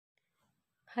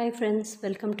Hi friends,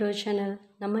 welcome to our channel.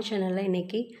 நம்ம சேனலில்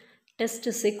இன்றைக்கி டெஸ்ட்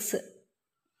 6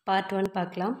 பார்ட் 1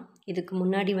 பார்க்கலாம். இதுக்கு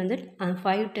முன்னாடி வந்து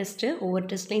 5 டெஸ்ட்டு, ஒவ்வொரு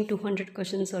டெஸ்ட்லேயும் 200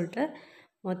 கொஷின் சொல்லிட்டு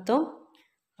மொத்தம்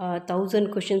 1000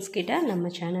 கொஷின்ஸ் கிட்ட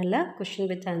நம்ம சேனலில் கொஷின்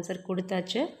வித் ஆன்சர்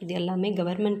கொடுத்தாச்சு. இது எல்லாமே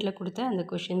கவர்மெண்ட்டில் கொடுத்த அந்த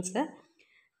கொஷின்ஸை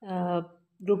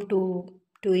குரூப்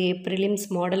 2A prelims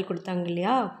மாடல் கொடுத்தாங்க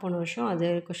இல்லையா போன வருஷம், அது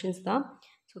கொஷின்ஸ் தான்.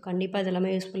 ஸோ கண்டிப்பாக இது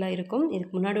எல்லாமே யூஸ்ஃபுல்லாக இருக்கும்.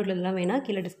 இதுக்கு முன்னாடி உள்ளதெல்லாம் வேணால்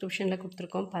கீழே டிஸ்கிரிப்ஷனில்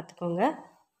கொடுத்துருக்கோம், பார்த்துக்கோங்க.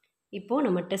 இப்போது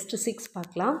நம்ம டெஸ்ட் 6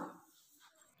 பார்க்கலாம்.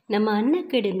 நம்ம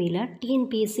அன்அகாடமியில்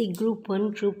TNPSC group 1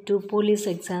 group 2 police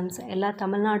exams எல்லா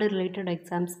தமிழ்நாடு ரிலேட்டட்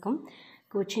எக்ஸாம்ஸ்க்கும்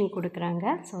கோச்சிங் கொடுக்குறாங்க.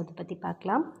 ஸோ அதை பற்றி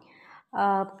பார்க்கலாம்.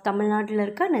 தமிழ்நாட்டில்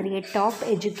இருக்க நிறைய டாப்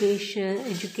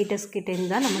எஜுகேட்டர்ஸ்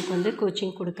கிட்டேருந்து தான் நமக்கு வந்து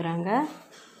கோச்சிங் கொடுக்குறாங்க.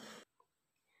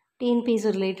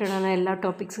 டிஎன்பிஎஸ்சி ரிலேட்டடான எல்லா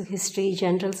டாபிக்ஸும் history,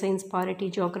 general science, polity,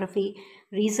 ஜியோக்ரஃபி,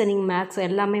 reasoning, maths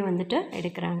எல்லாமே வந்துட்டு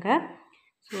எடுக்கிறாங்க.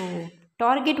 ஸோ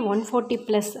டார்கெட்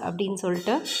 140+ அப்படின்னு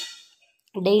சொல்லிட்டு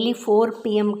டெய்லி 4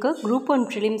 PM குரூப் 1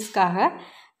 ப்ரிலிம்ஸ்க்காக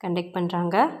கண்டக்ட்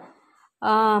பண்ணுறாங்க.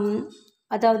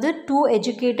 அதாவது 2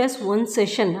 educators 1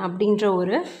 session அப்படின்ற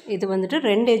ஒரு இது வந்துட்டு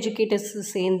 2 எஜுகேட்டர்ஸ்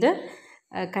சேர்ந்து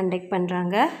கண்டக்ட்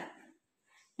பண்ணுறாங்க.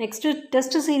 நெக்ஸ்ட்டு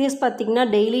டெஸ்ட் சீரியஸ் பார்த்திங்கன்னா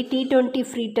டெய்லி T20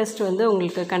 ஃப்ரீ டெஸ்ட் வந்து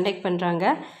உங்களுக்கு கண்டக்ட் பண்ணுறாங்க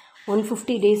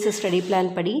 150 days ஸ்டடி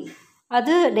பிளான் படி.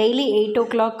 அது டெய்லி 8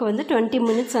 o'clock வந்து 20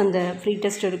 minutes அந்த ஃப்ரீ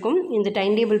டெஸ்ட் இருக்கும். இந்த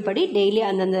டைம் டேபிள் படி டெய்லி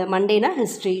அந்தந்த மண்டேனா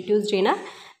ஹிஸ்ட்ரி, டியூஸ்டேனா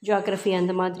ஜியோக்ரஃபி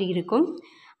அந்த மாதிரி இருக்கும்.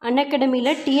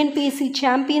 அன்அகாடமியில் டிஎன்பிஎஸ்சி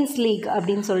சாம்பியன்ஸ் லீக்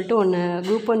அப்படின்னு சொல்லிட்டு ஒன்று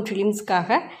குரூப் 1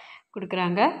 ப்ரிலிம்ஸ்க்காக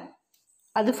கொடுக்குறாங்க.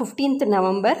 அது 15th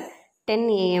November 10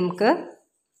 AM.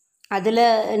 அதில்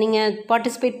நீங்கள்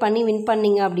பார்ட்டிசிபேட் பண்ணி வின்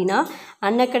பண்ணிங்க அப்படின்னா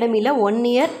அன்அகாடமியில் 1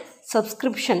 year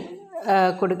சப்ஸ்கிரிப்ஷன்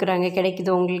கொடுக்குறாங்க,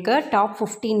 கிடைக்குது உங்களுக்கு டாப்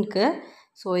 15க்கு.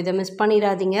 ஸோ இதை மிஸ்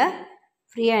பண்ணிடாதீங்க,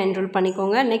 ஃப்ரீயாக என்ரோல்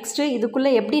பண்ணிக்கோங்க. நெக்ஸ்ட்டு இதுக்குள்ளே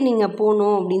எப்படி நீங்கள்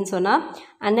போகணும் அப்படின்னு சொன்னால்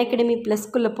அன்அகாடமி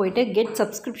ப்ளஸ்க்குள்ளே போய்ட்டு கெட்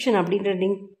சப்ஸ்கிரிப்ஷன் அப்படின்ற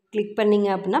லிங்க் கிளிக் பண்ணிங்க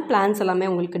அப்படின்னா பிளான்ஸ் எல்லாமே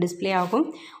உங்களுக்கு டிஸ்பிளே ஆகும்.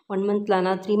 1 month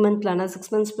பிளானா, 3 month பிளானா,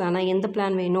 6 months பிளானா, எந்த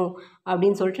பிளான் வேணும்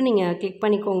அப்படின்னு சொல்லிட்டு நீங்கள் கிளிக்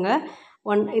பண்ணிக்கோங்க.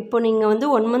 இப்போ நீங்கள் வந்து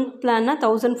 1 month பிளான்னா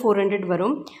 1400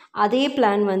 வரும். அதே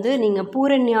பிளான் வந்து நீங்கள்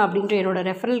பூரண்யா அப்படின்ற என்னோடய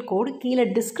ரெஃபரல் கோட் கீழே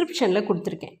டிஸ்கிரிப்ஷனில்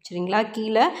கொடுத்துருக்கேன், சரிங்களா?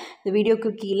 கீழே இந்த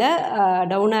வீடியோக்கு கீழே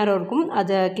டவுன் ஆரோ இருக்கும்,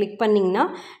 அதை கிளிக் பண்ணிங்கன்னா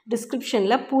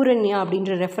டிஸ்கிரிப்ஷனில் பூரண்யா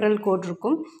அப்படின்ற ரெஃபரல் கோட்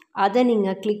இருக்கும். அதை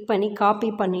நீங்கள் கிளிக் பண்ணி காப்பி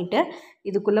பண்ணிவிட்டு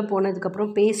இதுக்குள்ளே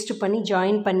போனதுக்கப்புறம் பேஸ்ட் பண்ணி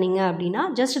ஜாயின் பண்ணிங்க அப்படின்னா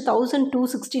ஜஸ்ட்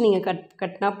 1260 நீங்கள்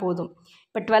கட்டினா போதும்.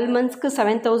 இப்போ 12 monthsக்கு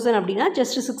 7000 அப்படின்னா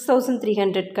ஜஸ்ட்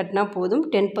 6300 கட்டினா போதும்.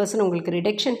 10% உங்களுக்கு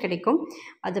ரிடக்ஷன் கிடைக்கும்.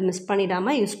 அதை மிஸ்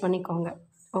பண்ணிடாமல் யூஸ் பண்ணிக்கோங்க,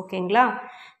 ஓகேங்களா?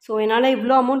 ஸோ என்னால்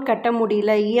இவ்வளோ அமௌண்ட் கட்ட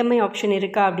முடியல, இஎம்ஐ ஆப்ஷன்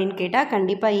இருக்கா அப்படின்னு கேட்டால்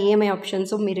கண்டிப்பாக இஎம்ஐ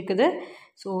ஆப்ஷன்ஸும் இருக்குது.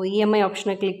 ஸோ இஎம்ஐ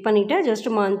ஆப்ஷனை கிளிக் பண்ணிவிட்டு ஜஸ்ட்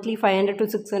மந்த்லி 500 to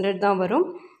 600 தான் வரும்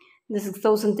இந்த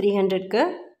 6300க்கு.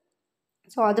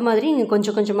 ஸோ அது மாதிரி நீங்கள்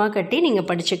கொஞ்சம் கொஞ்சமாக கட்டி நீங்கள்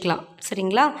படிச்சுக்கலாம்,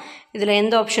 சரிங்களா? இதில்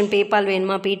எந்த ஆப்ஷன் பேபால்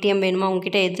வேணுமா, பேடிஎம் வேணுமா,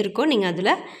 உங்ககிட்ட எது இருக்கோ நீங்கள்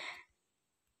அதில்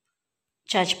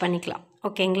சார்ஜ் பண்ணிக்கலாம்,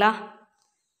 ஓகேங்களா?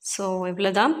 ஸோ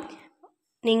இவ்வளோ தான்.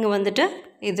 நீங்கள் வந்துட்டு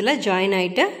இதில் ஜாயின்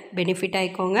ஆகிட்டு பெனிஃபிட்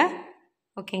ஆகிக்கோங்க,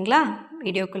 ஓகேங்களா?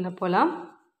 வீடியோக்குள்ளே போகலாம்.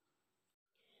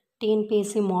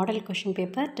 TNPSC model question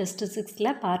paper test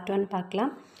 6 part 1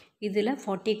 பார்க்கலாம். இதில்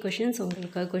 40 கொஷின்ஸ்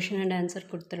உங்களுக்கு கொஷின் அண்ட் ஆன்சர்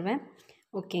கொடுத்துருவேன்,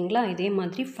 ஓகேங்களா? இதே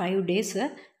மாதிரி 5 days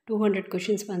 200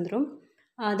 கொஷின்ஸ் வந்துடும்.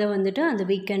 அதை வந்துட்டு அந்த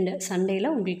வீக்கெண்டு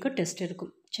சண்டேயில் உங்களுக்கு டெஸ்ட்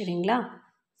இருக்கும், சரிங்களா?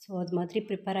 ஸோ அது மாதிரி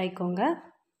ப்ரிப்பேர் ஆகிக்கோங்க.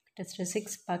 டெஸ்ட்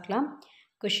 6 பார்க்கலாம்.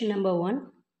 Question number 1,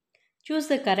 choose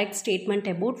the correct statement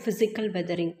about physical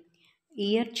weathering.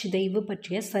 இயற் சிதைவு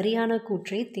பற்றிய சரியான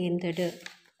கூற்றை தேர்ந்தெடு,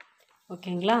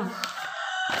 ஓகேங்களா?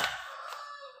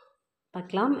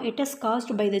 பார்க்கலாம். It is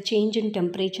caused by the change in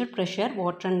temperature, pressure,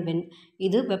 water and wind.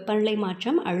 இது வெப்பநிலை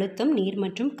மாற்றம், அழுத்தம், நீர்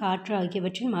மற்றும் காற்று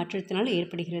ஆகியவற்றின் மாற்றத்தினால்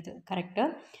ஏற்படுகிறது, கரெக்டாக?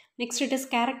 Next, it is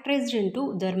characterised into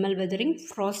thermal weathering,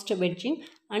 frost வெட்ஜிங்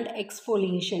and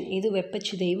exfoliation. இது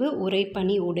வெப்பச்சிதைவு,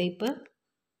 உறைபனி உடைப்பு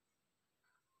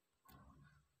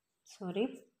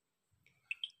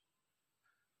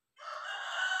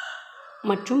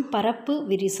மற்றும் பரப்பு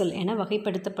விரிசல் என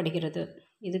வகைப்படுத்தப்படுகிறது.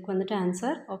 இதுக்கு வந்துட்டு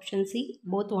answer option C,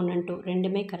 both 1 and 2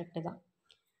 ரெண்டுமே கரெக்டு தான்.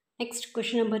 Next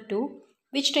question number 2,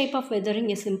 which type of weathering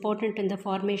is important in the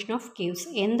formation of caves.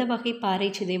 எந்த வகை பாறை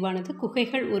சிதைவானது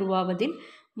குகைகள் உருவாவதில்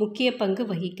முக்கிய பங்கு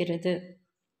வகிக்கிறது?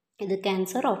 இதுக்கு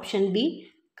answer option B,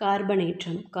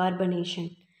 carbonation.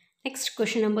 Next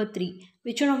question number 3,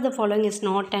 which one of the following is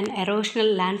not an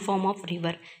erosional land form of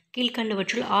river.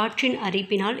 கீழ்கண்டவற்றுள் ஆற்றின்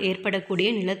அரிப்பினால் ஏற்படக்கூடிய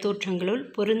நிலத்தோற்றங்களுள்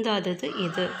பொருந்தாதது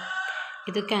எது?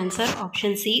 இதுக்கு ஆன்சர்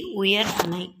ஆப்ஷன் சி, உயர்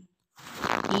அணை,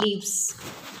 leaves.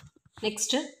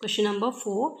 Next question number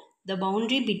 4, the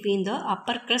boundary between the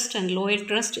upper crust and lower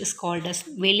crust is called as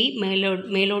வெளி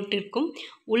மேலோட்டிற்கும்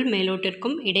உள்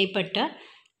மேலோட்டிற்கும் இடைப்பட்ட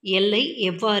எல்லை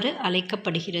எவ்வாறு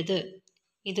அழைக்கப்படுகிறது?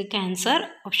 இதுக்கு ஆன்சர்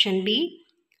ஆப்ஷன் பி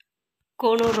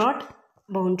கோனோராட்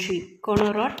பவுண்ட்ரி.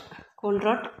 கோனோராட்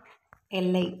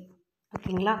எல்லை.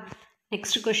 ஓகேங்களா.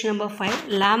 Next question number 5.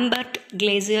 Lampard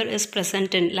glacier is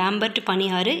present in. Lampard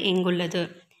பனியாறு எங்குள்ளது?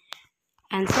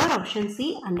 Answer option C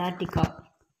Antarctica.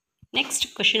 Next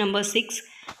question number 6.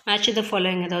 Match the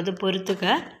following, அதாவது பொறுத்துக.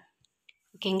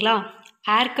 ஓகேங்களா.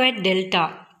 ஏர்க்வைட் டெல்டா,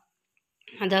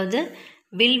 அதாவது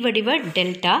வில்வடிவ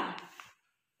டெல்டா.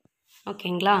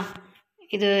 ஓகேங்களா.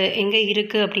 இது எங்கே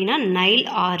இருக்குது அப்படின்னா நைல்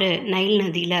ஆறு, நைல்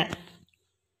நதியில்.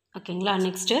 ஓகேங்களா.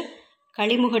 நெக்ஸ்ட்டு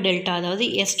கழிமுக டெல்டா, அதாவது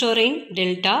எஸ்டோரைன்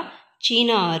டெல்டா, சீன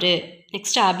ஆறு.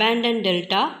 நெக்ஸ்ட்டு அபேண்டன்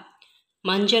டெல்டா,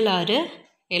 மஞ்சள் ஆறு,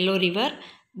 yellow river.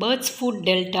 Birds food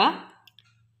delta,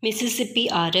 Mississippi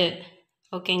ஆறு.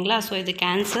 ஓகேங்களா. ஸோ இதுக்கு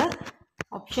ஆன்சர்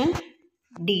ஆப்ஷன்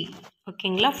டி.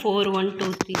 ஓகேங்களா. 4, 1,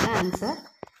 2, 3 தான் answer.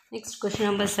 Next question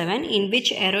number 7. In which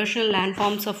erosional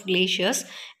landforms of glaciers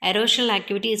erosional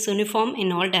activity is uniform in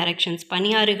all directions?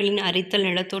 பனியாறுகளின் அரித்தல்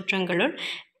நிலத்தோற்றங்களுள்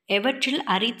எவற்றில்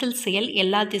அரித்தல் செயல்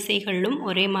எல்லா திசைகளிலும்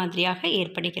ஒரே மாதிரியாக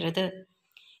ஏற்படுகிறது?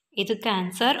 இதுக்கு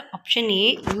ஆன்சர் ஆப்ஷன் ஏ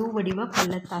யூ வடிவ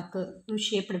பள்ளத்தாக்கு, யூ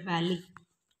ஷேப்டு வேலி.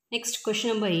 Next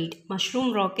question number 8.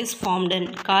 Mushroom rock is formed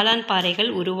இன். காளான்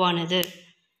பாறைகள் உருவானது?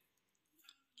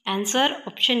 Answer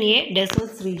option A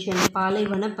desserts region,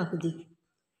 பாலைவன பகுதி.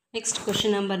 Next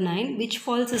question number 9. Which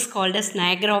falls is called as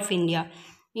Niagara of India?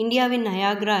 இந்தியாவின்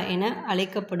நயாகரா என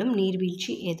அழைக்கப்படும்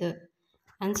நீர்வீழ்ச்சி எது?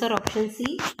 ஆன்சர் ஆப்ஷன் சி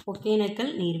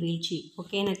ஒகேனக்கல் நீர்வீழ்ச்சி,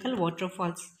 Hogenakkal water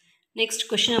falls. Next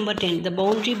question number 10. The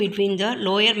boundary between the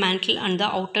lower mantle and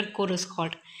the outer core is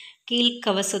called.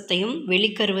 கீழ்கவசத்தையும்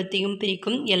வெளிக்கருவத்தையும்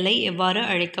பிரிக்கும் எல்லை எவ்வாறு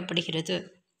அழைக்கப்படுகிறது?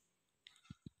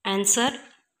 ஆன்சர்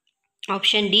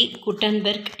ஆப்ஷன் டி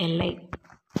குட்டன்பெர்க் எல்லை,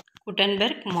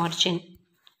 Gutenberg margin.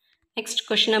 Next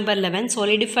question number 11.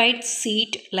 Solidified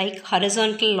sheet like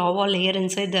horizontal lava layer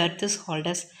inside the earth is called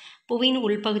as. புவியின்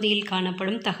உள்பகுதியில்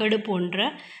காணப்படும் தகடு போன்ற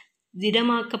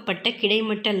திடமாக்கப்பட்ட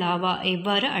கிடைமட்ட லாவா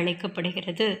எவ்வாறு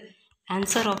அழைக்கப்படுகிறது?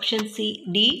 Answer option C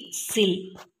D chill.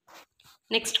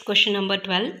 Next question number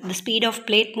 12. The speed of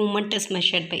plate movement is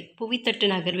measured by.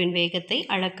 புவித்தட்டு நகர்வின் வேகத்தை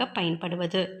அளக்க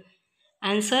பயன்படுவது?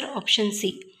 Answer option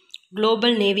C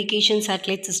global navigation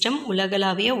satellite system,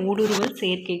 உலகளாவிய ஊடுருவல்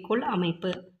செயற்கைக்கோள்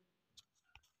அமைப்பு.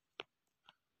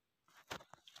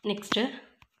 Next,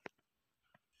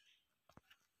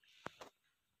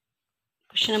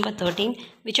 question number 13.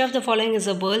 Which of the following is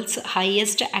the world's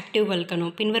highest active volcano?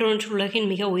 பின்வருவனவற்றில் உலகின்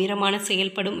மிக உயரமான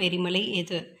செயல்படும் எரிமலை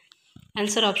எது?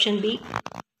 ஆன்சர் ஆப்ஷன் பி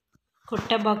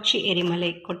கொட்டபாக்சி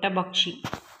எரிமலை, கொட்டபாக்சி.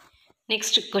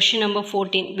 Next question number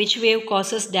 14. Which wave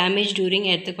causes damage during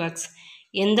earthquakes?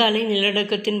 எந்த அலை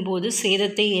நிலநடுக்கத்தின் போது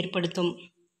சேதத்தை ஏற்படுத்தும்?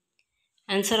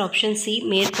 ஆன்சர் ஆப்ஷன் சி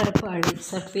மேற்பரப்பு அலை,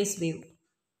 surface wave.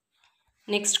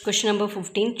 Next question number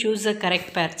 15. Choose the correct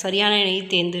பேர். சரியான இணையை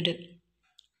தேர்ந்தெடு.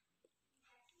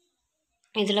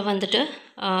 இதில் வந்துட்டு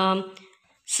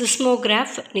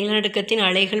சிஸ்மோகிராஃப் நிலநடுக்கத்தின்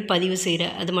அலைகள் பதிவு செய்கிற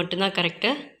அது மட்டும்தான் கரெக்டு.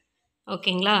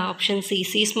 ஓகேங்களா. Option C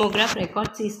seismograph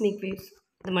record seismic waves,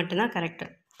 இது மட்டும்தான் correct.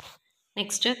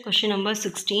 Next question number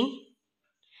 16.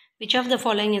 Which of the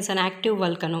following is an active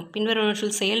volcano?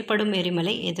 பின்வருவனவற்றில் செயல்படும்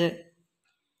எரிமலை எது?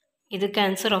 இதுக்கு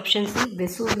ஆன்சர் ஆப்ஷன் சி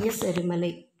வெசூவியஸ்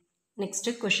எரிமலை. Next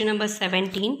question number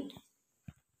 17.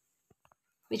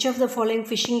 Which of the following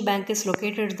fishing bank is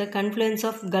located at the confluence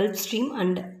of Gulf Stream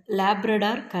and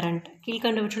Labrador Current?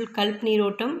 கீழ்கண்டவற்றில் கல்ப்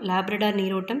நீரோட்டம் Labrador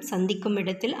நீரோட்டம் சந்திக்கும்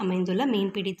இடத்தில் அமைந்துள்ள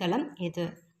மீன்பிடி தளம் எது?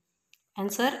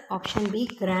 Answer option B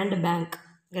grand bank,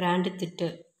 grand திட்டு.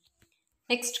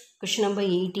 Next question number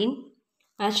 18.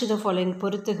 Match the following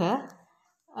பொறுத்துக.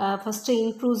 ஃபஸ்ட்டு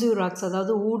இன்க்ளூசிவ் ராக்ஸ்,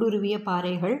 அதாவது ஊடுருவிய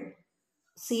பாறைகள்.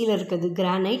 சீல இருக்குது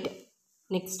கிரானைட்.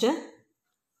 நெக்ஸ்ட்டு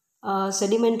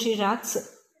செடிமெண்ட்ரி ராக்ஸ்,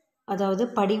 அதாவது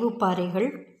படிவு பாறைகள்,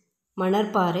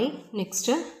 மணற்பாறை.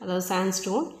 நெக்ஸ்ட்டு அதாவது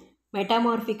sandstone.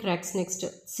 Metamorphic rocks next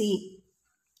C,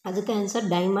 அதுக்கு ஆன்சர்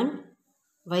டைமண்ட்,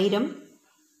 வைரம்.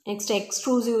 நெக்ஸ்ட்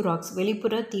எக்ஸ்ட்ரூசிவ் ராக்ஸ்,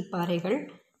 வெளிப்புற தீப்பாறைகள்,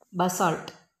 பசால்ட்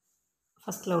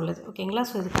ஃபஸ்ட்டில் உள்ளது. ஓகேங்களா.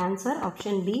 ஸோ இதுக்கு ஆன்சர்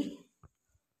ஆப்ஷன் பி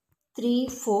 3,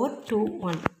 4, 2,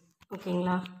 1.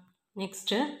 ஓகேங்களா.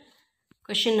 Next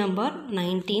question number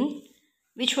 19.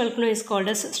 Which volcano is called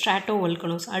as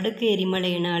stratovolcanoes? அடுக்கு எரிமலை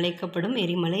என அழைக்கப்படும்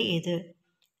எரிமலை எது?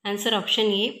 ஆன்சர் ஆப்ஷன்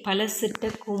ஏ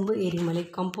பலசிட்ட கூம்பு எரிமலை,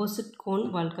 composite cone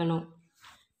volcano.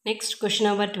 Next question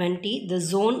number 20. The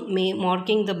zone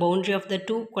marking the boundary of the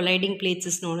two colliding plates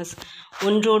is known as.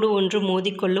 ஒன்றோடு ஒன்று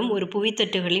மோதிக்கொள்ளும் ஒரு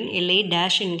புவித்தட்டுகளின் எல்லையை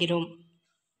டேஷ் என்கிறோம்.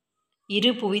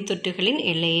 இரு புவித்தட்டுகளின்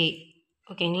எல்லையை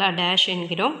ஓகேங்களா டேஷ்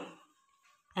என்கிறோம்.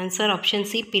 ஆன்சர் ஆப்ஷன்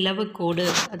சி பிளவு கோடு,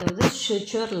 அதாவது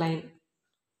ஷிச்சர் line.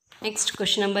 Next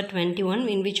question number 21.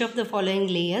 In which of the following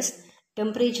layers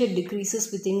Temperature decreases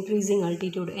with increasing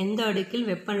altitude. எந்த அடுக்கில்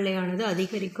வெப்பநிலையானது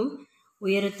அதிகரிக்கும்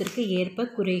உயரத்திற்கு ஏற்ப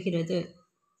குறைகிறது.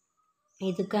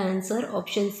 இதுக்கு answer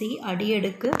option C,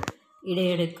 அடியடுக்கு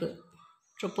இடையடுக்கு.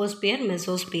 Troposphere,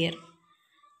 mesosphere.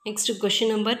 Next question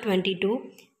number 22.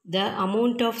 The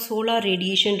amount of solar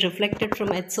radiation reflected from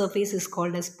Earth's surface is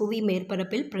called as. புவி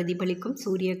மேற்பரப்பில் பிரதிபலிக்கும்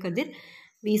சூரிய கதிர்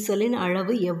வீசலின்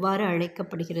அளவு எவ்வாறு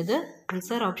அழைக்கப்படுகிறது?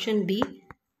 Answer option B,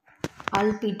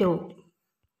 அல்பிடோ.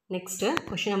 Next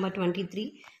question number 23.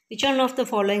 Which one of the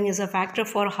following is a factor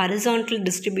for horizontal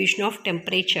distribution of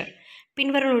temperature?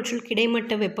 பின்வருவனவற்றில்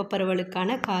கிடைமட்ட வெப்ப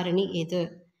பரவலுக்கான காரணி எது?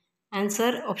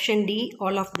 Answer option D,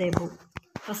 all of the above.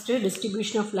 First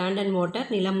distribution of land and water,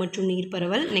 நிலம் மற்றும் நீர்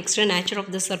பரவல். Next nature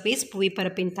of the surface,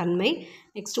 புவிப்பரப்பின் தன்மை.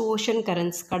 Next ocean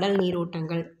currents, கடல்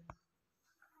நீரோட்டங்கள்.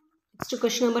 Next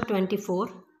question number 24.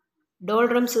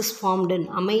 டோல்ட்ரம்ஸ் is formed in.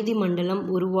 அமைதி மண்டலம்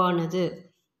உருவானது.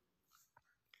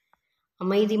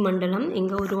 அமைதி மண்டலம்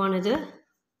எங்கே உருவானது?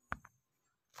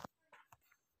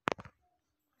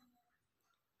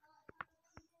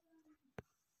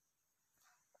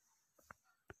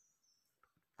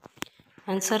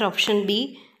 Answer option B,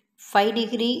 5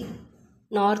 degree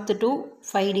north to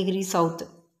 5 degree south.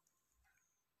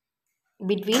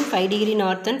 Between 5 degree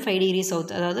north and 5 degree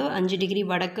south. அதாவது 5 டிகிரி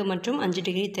வடக்கு மற்றும் 5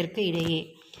 டிகிரி தெற்கு இடையே.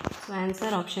 So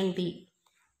answer option B.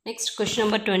 Next question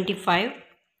number 25.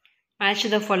 Match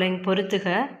the following. பொறுத்துக.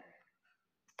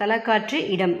 தலைக்காற்று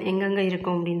இடம் எங்கெங்கே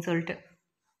இருக்கும் அப்படின்னு சொல்லிட்டு.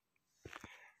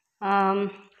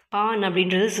 பான்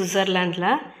அப்படின்றது சுவிட்சர்லாண்டில்.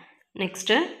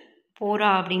 நெக்ஸ்ட்டு போரா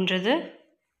அப்படின்றது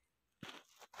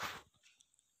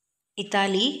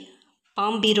இத்தாலி.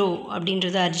 பாம்பிரோ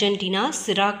அப்படின்றது அர்ஜென்டினா.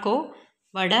 சிராக்கோ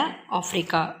வட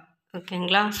ஆஃப்ரிக்கா.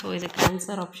 ஓகேங்களா? ஸோ இதுக்கு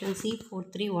answer option C,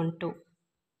 4312.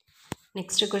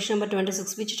 Next question number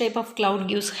 26. Which type of cloud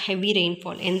gives heavy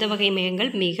rainfall? எந்த வகை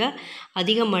மேகங்கள் மிக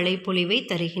அதிக மழை பொழிவை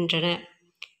தருகின்றன?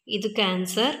 இதுக்கு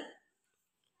ஆன்சர்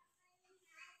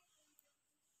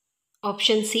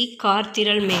ஆப்ஷன் சி,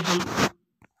 கார்த்திரள் மேகம்.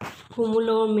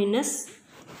 குமுலோமினஸ்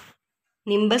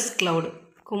நிம்பஸ் கிளவுட்.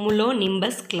 குமுலோ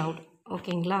nimbus cloud.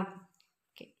 ஓகேங்களா?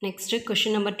 Okay. Next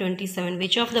question number 27.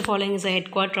 Which of the following is head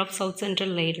quarter of south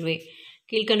central railway?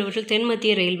 கீழ்கண்டவற்றில்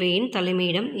தென்மத்திய ரயில்வேயின்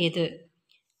தலைமையிடம் எது?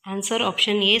 Answer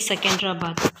option A,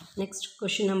 Secunderabad. Next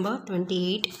question number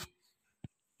 28.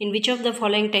 In which of the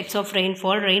following types of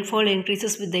rainfall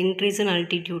increases with the increase in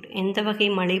altitude? எந்த வகை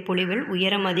மழைப்பொழிவில்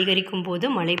உயரம் அதிகரிக்கும் போது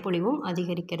மழைப்பொழிவும்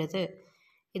அதிகரிக்கிறது?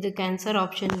 இதுக்கு answer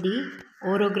option D,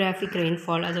 orographic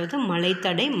rainfall, அதாவது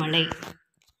மலைத்தடை மழை.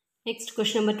 Next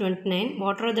question number 29.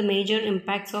 What are the major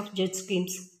impacts of jet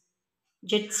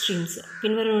streams?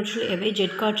 பின்வருவனவற்றில் எவை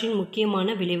ஜெட் காற்றின்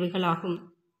முக்கியமான விளைவுகள் ஆகும்?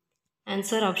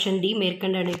 ஆன்சர் ஆப்ஷன் டி,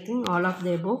 மேற்கண்ட அனைத்தும், all of the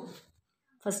above.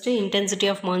 First intensity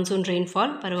of monsoon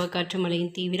rainfall, பருவக்காற்று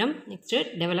மழையின் தீவிரம். Next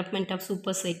development of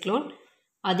super cyclone,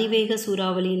 அதிவேக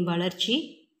சூறாவளியின் வளர்ச்சி.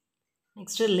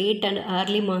 Next late and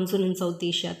early monsoon in South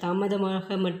Asia,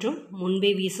 தாமதமாக மற்றும்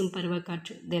முன்பே வீசும்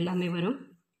பருவக்காற்று, இது எல்லாமே வரும்.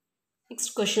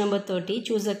 Next question number 30.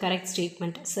 Choose a correct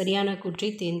statement. சரியான கூற்றை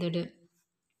தேர்ந்தெடு.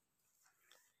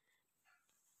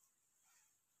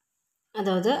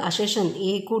 அதாவது அசெஷன் ஏ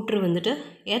கூற்று வந்துட்டு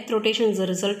earth rotation is a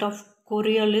result of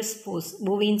Coriolis force.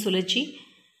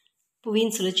 புவி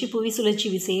சுழற்சி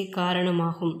விசையை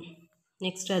காரணமாகும்.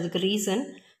 நெக்ஸ்ட் அதுக்கு reason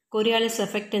Coriolis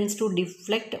effect tends to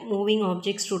deflect moving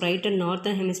objects to right and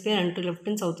northern hemisphere and to left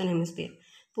and Southern hemisphere.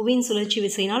 புவியின் சுழற்சி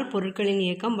விசையினால் பொருட்களின்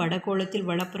இயக்கம் வடகோளத்தில்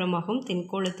வடப்புறமாகவும்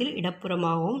தென்கோளத்தில்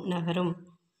இடப்புறமாகவும் நகரும்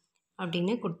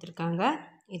அப்படின்னு கொடுத்துருக்காங்க.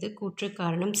 இது கூற்று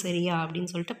காரணம் சரியா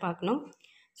அப்படின்னு சொல்லிட்டு பார்க்கணும்.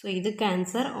 ஸோ இதுக்கு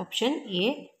ஆன்சர் ஆப்ஷன் ஏ.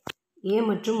 ஏ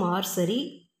மற்றும் ஆர் சரி.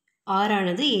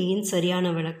 ஆரானது ஏயின் சரியான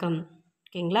விளக்கம்.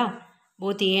 ஓகேங்களா?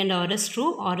 Both A and R is true.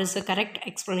 R is a correct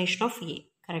explanation of A.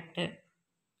 Correct.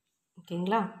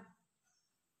 ஓகேங்களா?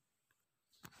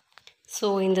 ஸோ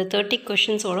இந்த 30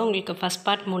 கொஷின்ஸோட உங்களுக்கு ஃபஸ்ட்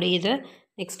பார்ட் முடியுது.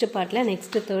 நெக்ஸ்ட்டு பார்ட்டில்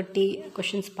நெக்ஸ்ட்டு 30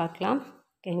 கொஷின்ஸ் பார்க்கலாம்.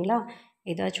 ஓகேங்களா?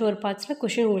 ஏதாச்சும் ஒரு பார்ட்ஸில்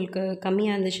கொஷின் உங்களுக்கு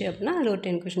கம்மியாக இருந்துச்சு அப்படின்னா அதில் ஒரு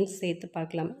 10 கொஷின்ஸ் சேர்த்து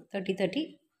பார்க்கலாம். 30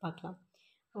 பார்க்கலாம்.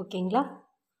 ஓகேங்களா?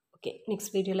 ஓகே,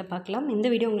 நெக்ஸ்ட் வீடியோவில் பார்க்கலாம். இந்த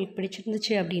வீடியோ உங்களுக்கு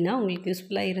பிடிச்சிருந்துச்சு அப்படின்னா, உங்களுக்கு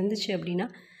யூஸ்ஃபுல்லாக இருந்துச்சு அப்படின்னா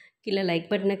கீழே லைக்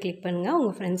பட்டனை கிளிக் பண்ணுங்கள்.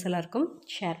 உங்கள் ஃப்ரெண்ட்ஸ் எல்லாருக்கும்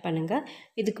ஷேர் பண்ணுங்கள்.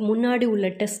 இதுக்கு முன்னாடி உள்ள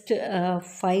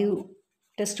 5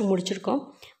 டெஸ்ட் முடிச்சிருக்கோம்.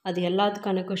 அது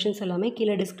எல்லாத்துக்கான கொஷின்ஸ் எல்லாமே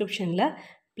கீழே டிஸ்கிரிப்ஷனில்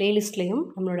ப்ளேலிஸ்ட்லேயும்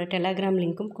நம்மளோட டெலகிராம்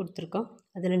லிங்க்கும் கொடுத்துருக்கோம்.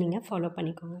 அதில் நீங்கள் ஃபாலோ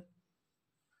பண்ணிக்கோங்க.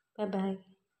 பாய்.